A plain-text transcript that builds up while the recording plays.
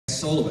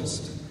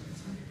soloist.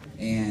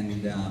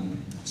 And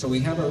so we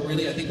have a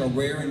really, I think, a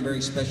rare and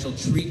very special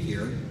treat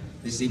here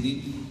this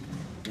evening.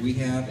 We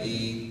have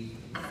a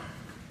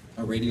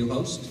radio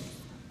host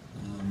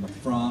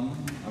from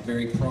a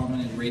very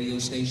prominent radio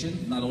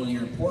station, not only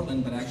here in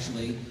Portland, but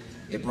actually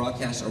it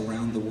broadcasts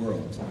around the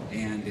world.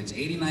 And it's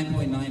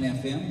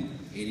 89.9 FM,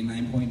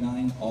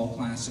 89.9 All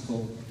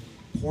Classical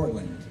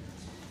Portland.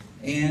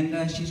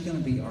 And she's going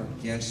to be our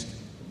guest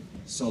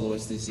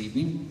soloist this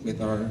evening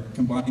with our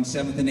combined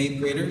 7th and 8th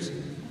graders.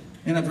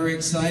 And I'm very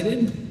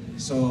excited.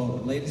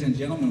 So, ladies and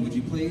gentlemen, would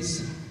you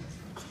please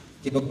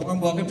give a warm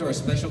welcome to our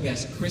special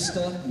guest,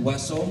 Christa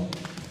Wessel,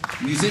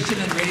 musician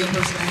and radio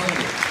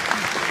personality.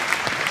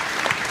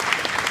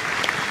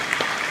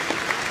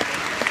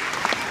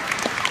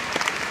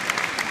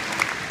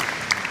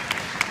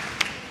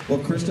 Well,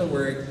 Christa,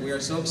 we are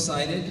so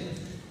excited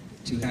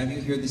to have you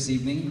here this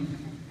evening.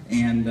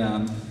 And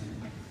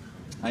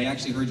I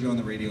actually heard you on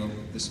the radio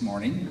this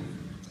morning.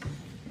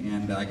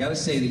 And I got to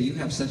say that you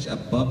have such a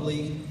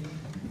bubbly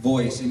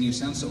voice, and you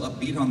sound so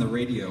upbeat on the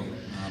radio.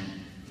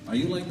 Are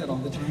you like that all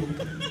the time?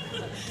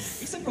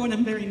 Except for when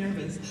I'm very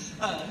nervous.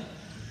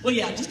 Well,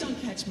 yeah, just don't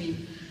catch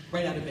me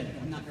right out of bed.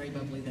 I'm not very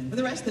bubbly then. But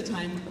the rest of the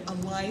time, a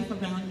life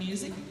around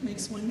music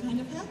makes one kind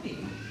of happy.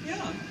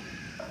 Yeah.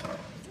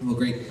 Well,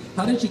 great.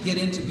 How did you get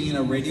into being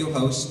a radio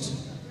host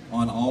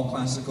on All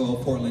Classical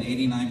Portland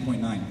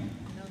 89.9?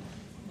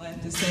 Well, I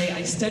have to say,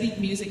 I studied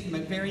music from a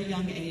very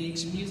young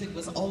age. Music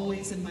was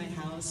always in my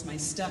house. My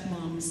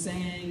stepmom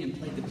sang and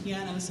played the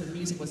piano, so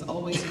music was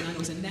always around. It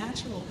was a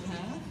natural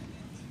path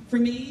for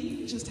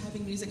me, just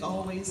having music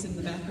always in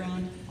the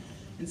background.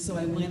 And so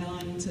I went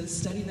on to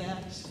study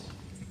that,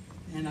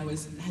 and I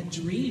had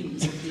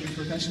dreams of being a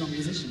professional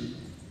musician.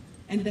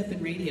 Ended up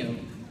in radio.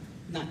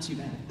 Not too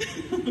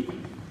bad.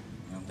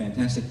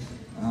 Fantastic.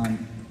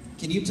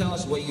 Can you tell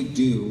us what you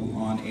do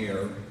on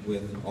air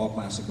with All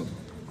Classical?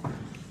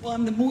 Well,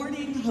 I'm the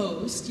morning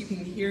host. You can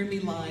hear me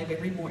live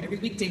every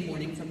weekday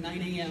morning from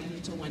 9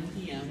 a.m. to 1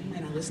 p.m.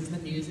 and I listen to the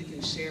music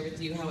and share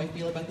with you how I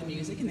feel about the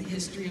music and the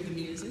history of the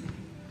music.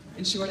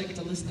 In short, I get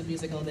to listen to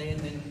music all day and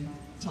then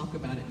talk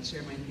about it and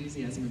share my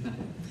enthusiasm about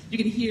it. You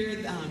can hear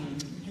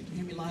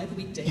me live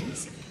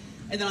weekdays.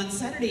 And then on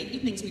Saturday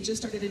evenings, we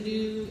just started a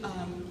new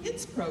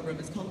hits program.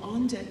 It's called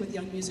On Deck with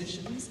Young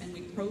Musicians, and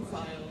we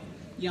profile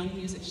young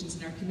musicians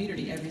in our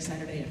community every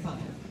Saturday at 5.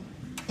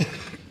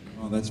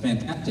 Well, that's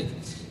fantastic.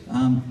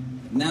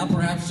 Now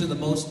perhaps to the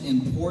most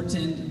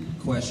important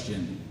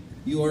question.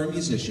 You are a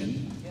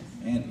musician,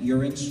 and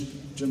your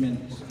instrument,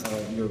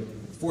 your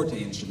forte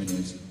instrument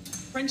is?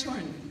 French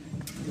horn.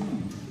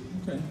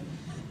 Oh, okay.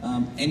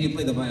 And you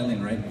play the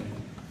violin, right?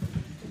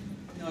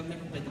 No, I've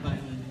never played the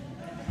violin.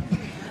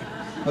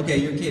 Okay,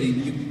 you're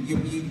kidding.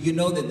 You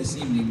know that this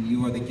evening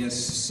you are the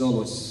guest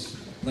soloist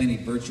playing a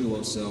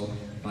virtuoso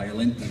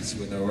violin piece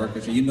with our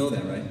orchestra. You know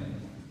that, right?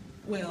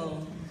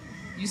 Well,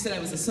 you said I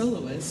was a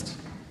soloist.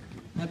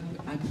 I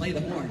play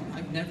the horn.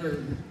 I've never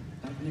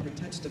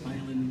touched a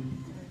violin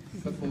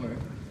before,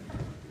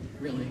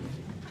 really.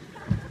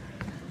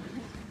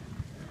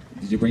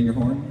 Did you bring your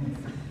horn?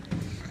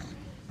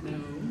 No.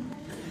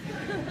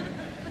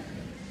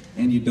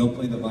 And you don't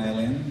play the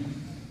violin?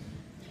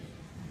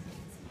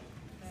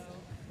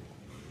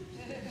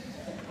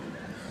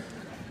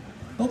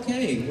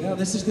 Okay, well,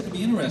 this is going to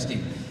be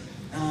interesting.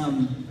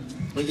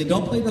 Well, you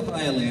don't play the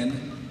violin.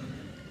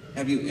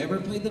 Have you ever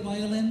played the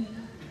violin?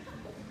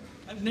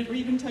 I've never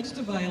even touched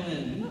a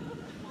violin.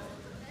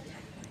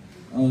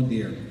 Oh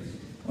dear.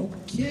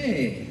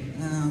 Okay.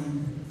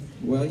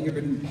 Well,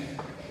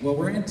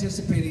 we're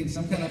anticipating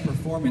some kind of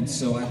performance,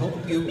 so I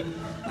hope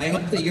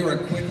that you're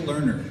a quick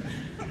learner.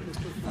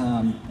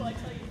 Well, I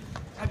tell you,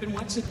 I've been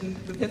watching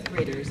the 5th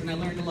graders, and I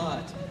learned a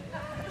lot.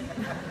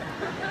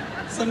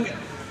 So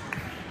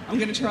I'm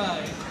going to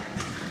try.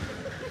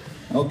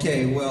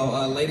 Okay,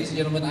 well, ladies and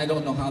gentlemen, I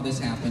don't know how this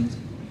happened,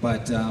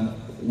 but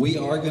we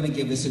are going to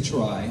give this a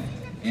try,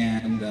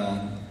 and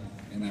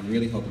I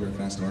really hope you're a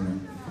fast learner.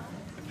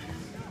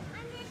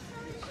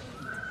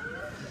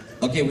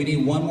 Okay, we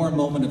need one more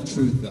moment of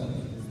truth, though.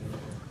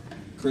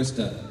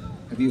 Christa,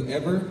 have you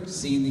ever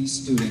seen these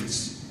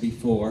students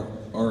before,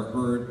 or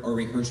heard or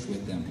rehearsed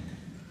with them?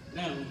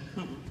 No.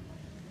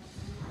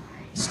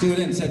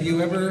 Students, have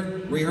you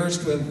ever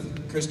rehearsed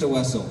with Christa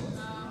Wessel?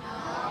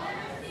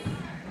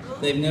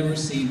 They've never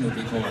seen her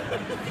before.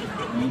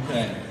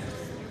 Okay.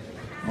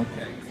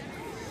 Okay.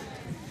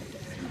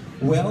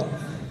 Well,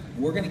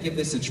 we're going to give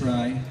this a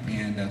try,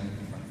 and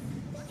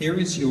here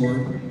is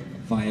your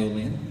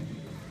violin.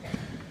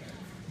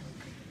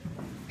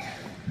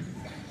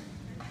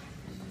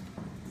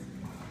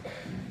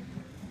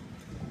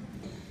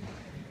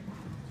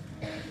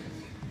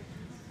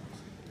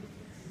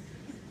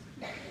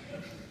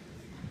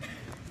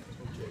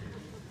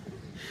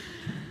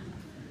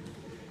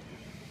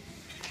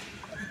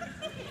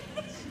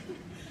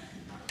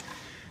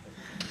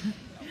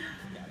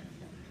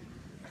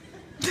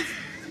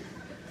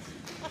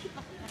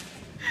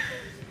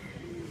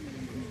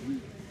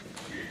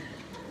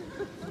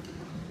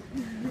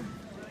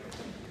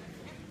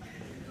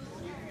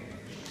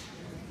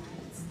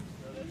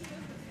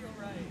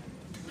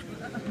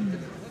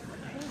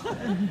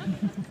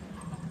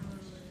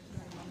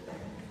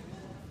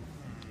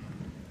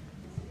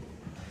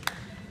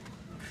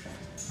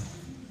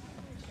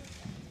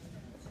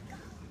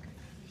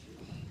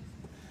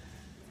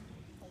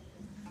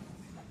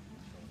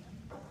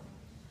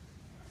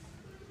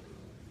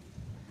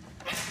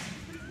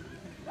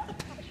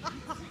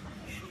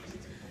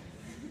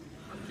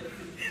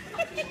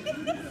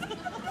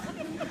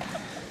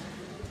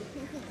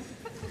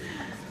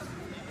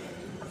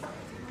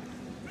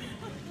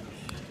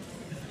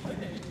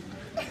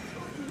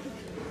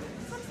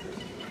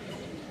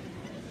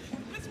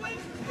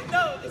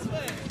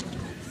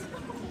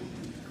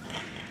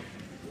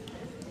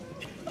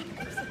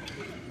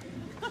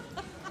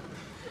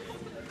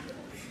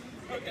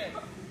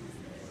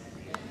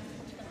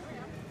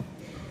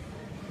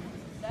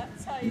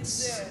 That's how you do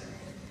it.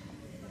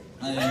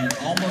 I am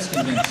almost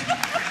convinced.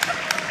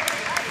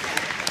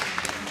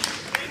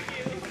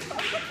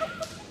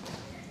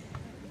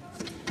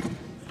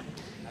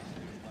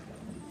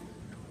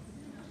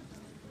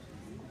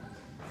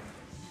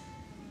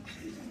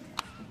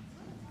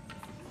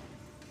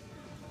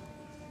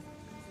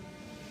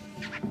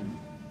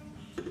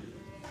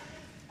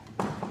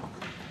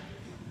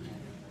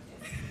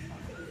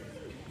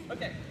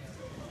 Okay.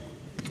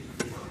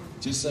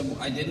 Just,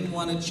 I didn't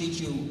want to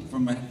cheat you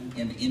from an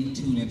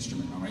in-tune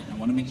instrument, all right? I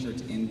want to make sure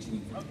it's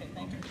in-tune. Okay,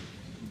 thank you.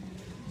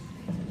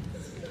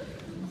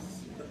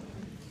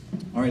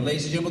 All right,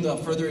 ladies and gentlemen,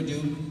 without further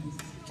ado,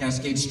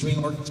 Cascade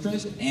String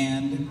Orchestras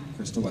and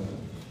Christa Wessel.